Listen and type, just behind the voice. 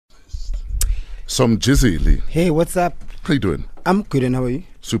Somizi. Hey, what's up? How you doing? I'm good, and how are you?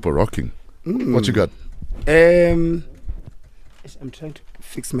 Super rocking. What you got? I'm trying to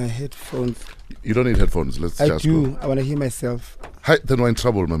fix my headphones. You don't need headphones. Let's just do. go. I want to hear myself. Hi, then we're in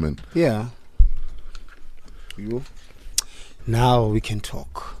trouble, my man. Yeah. You? Now we can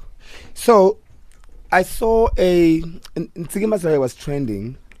talk. So, I saw Ntsigimasari was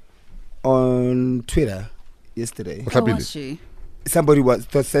trending on Twitter yesterday. How was she? Somebody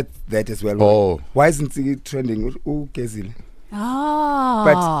said that as well. Oh. Why isn't Ntsigi trending? Gezile. Ah.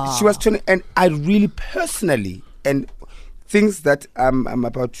 But she was trending, and I really personally, and things that I'm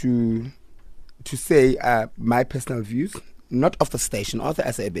about to say are my personal views, not of the station, or the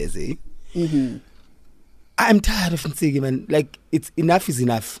SABC. Mm-hmm. I'm tired of Ntsigi, man. Like, it's enough is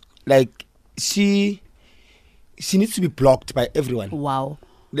enough. Like, she needs to be blocked by everyone. Wow.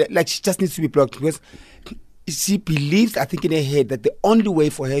 Like, she just needs to be blocked because she believes, I think in her head, that the only way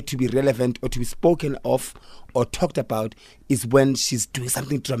for her to be relevant or to be spoken of or talked about is when she's doing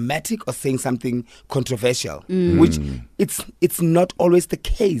something dramatic or saying something controversial, which it's not always the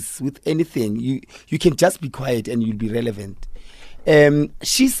case with anything. You can just be quiet and you'll be relevant.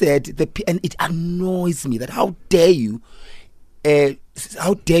 She said, and it annoys me that how dare you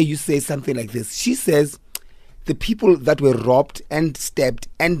say something like this. She says the people that were robbed and stabbed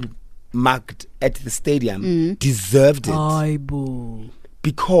and mugged at the stadium deserved it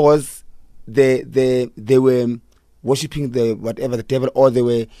because they were worshipping the devil, or they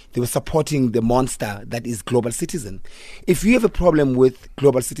were supporting the monster that is Global Citizen. If you have a problem with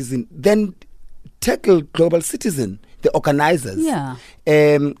Global Citizen, then tackle Global Citizen, the organizers. Yeah.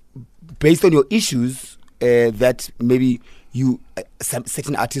 Based on your issues, that maybe some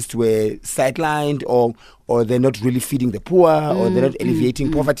certain artists were sidelined, or they're not really feeding the poor, or they're not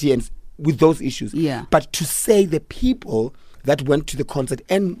alleviating poverty, and with those issues. Yeah. But to say the people that went to the concert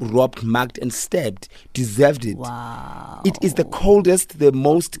and robbed, mugged, and stabbed deserved it. Wow. It is the coldest, the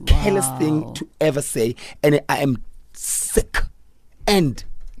most careless thing to ever say, and I am sick and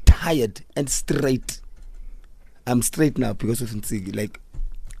tired and straight. I'm straight now because of Ntsigi. Like,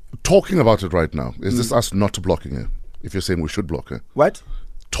 Talking about it right now, is this us not blocking her? If you're saying we should block her. what?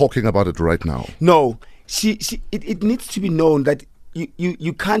 Talking about it right now. No, it needs to be known that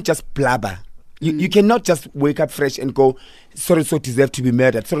you can't just blabber. You cannot just wake up fresh and go, so and so deserve to be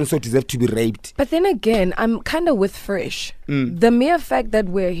murdered, so and so deserve to be raped. But then again, I'm kind of with Fresh. The mere fact that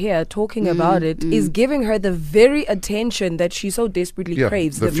we're here talking about it is giving her the very attention that she so desperately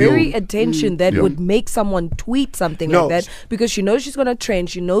craves. the The very fuel. attention that would make someone tweet something No. like that, because she knows she's going to trend.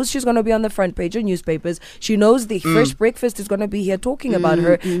 She knows she's going to be on the front page of newspapers. She knows the Fresh Breakfast is going to be here talking about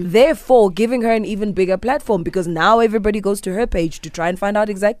her. Therefore, giving her an even bigger platform, because now everybody goes to her page to try and find out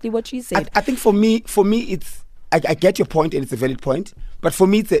exactly what she said. I think for me, it's I get your point, and it's a valid point. But for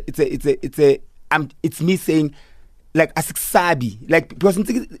me, it's me saying, like, as sabi, like, because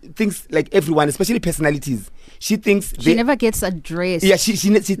Ntsigi thinks like everyone, especially personalities. She thinks She never gets addressed. Yeah, she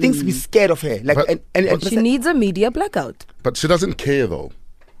thinks we're scared of her. Like, But- and She needs a media blackout. But she doesn't care, though.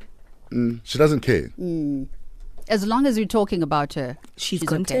 She doesn't care. As long as we're talking about her, She's okay.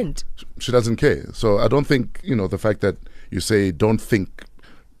 content. She doesn't care. So I don't think, the fact that you say don't think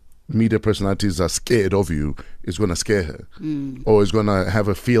media personalities are scared of you is going to scare her, or is going to have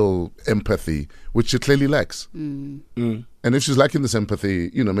her feel empathy, which she clearly lacks. And if she's lacking this empathy,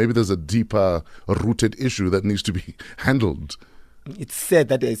 maybe there's a deeper rooted issue that needs to be handled. it's sad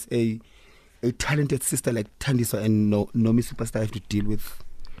that there's a talented sister like Thandiswa and Nomi Superstar have to deal with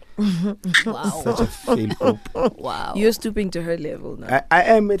Wow. such a failed hope. Wow. You're stooping to her level now. I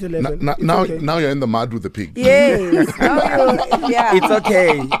am at a level. Now, It's okay. now you're in the mud with the pig. Yes. Yeah. It's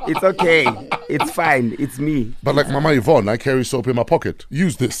okay. It's okay. It's fine. It's me. But like Mama Yvonne, I carry soap in my pocket.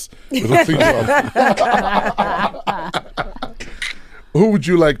 Use this. It'll clean you up. Who would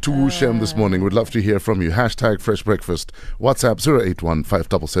you like to woo Shem this morning? We'd love to hear from you. #Fresh Breakfast. WhatsApp 081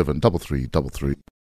 577 3333.